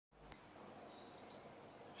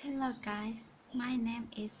Hello guys, my name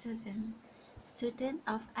is Susan, student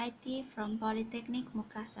of IT from Polytechnic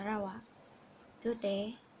Mooc Sarawak.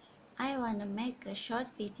 Today, I want to make a short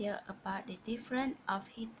video about the difference of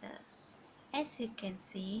heater. As you can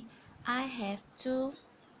see, I have two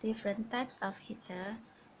different types of heater,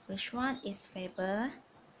 which one is Faber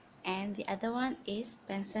and the other one is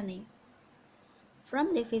pensonic.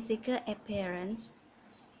 From the physical appearance,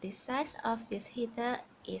 the size of this heater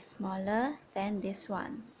is smaller than this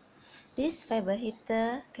one. This Faber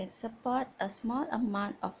heater can support a small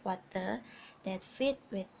amount of water that fit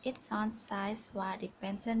with its own size, while the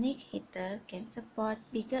pensonic heater can support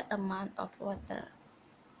bigger amount of water.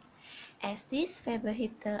 As these Faber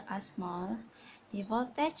heaters are small, the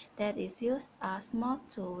voltage that is used are small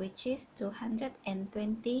too, which is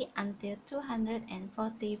 220 until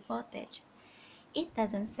 240 voltage. It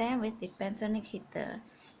doesn't same with the pensonic heater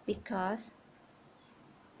because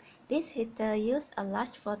this heater uses a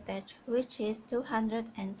large voltage, which is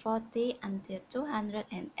 240 until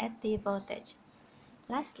 280 voltage.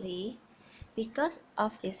 Lastly, because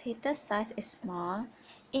of this heater size is small,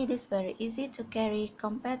 it is very easy to carry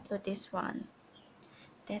compared to this one.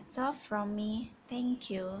 That's all from me. Thank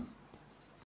you.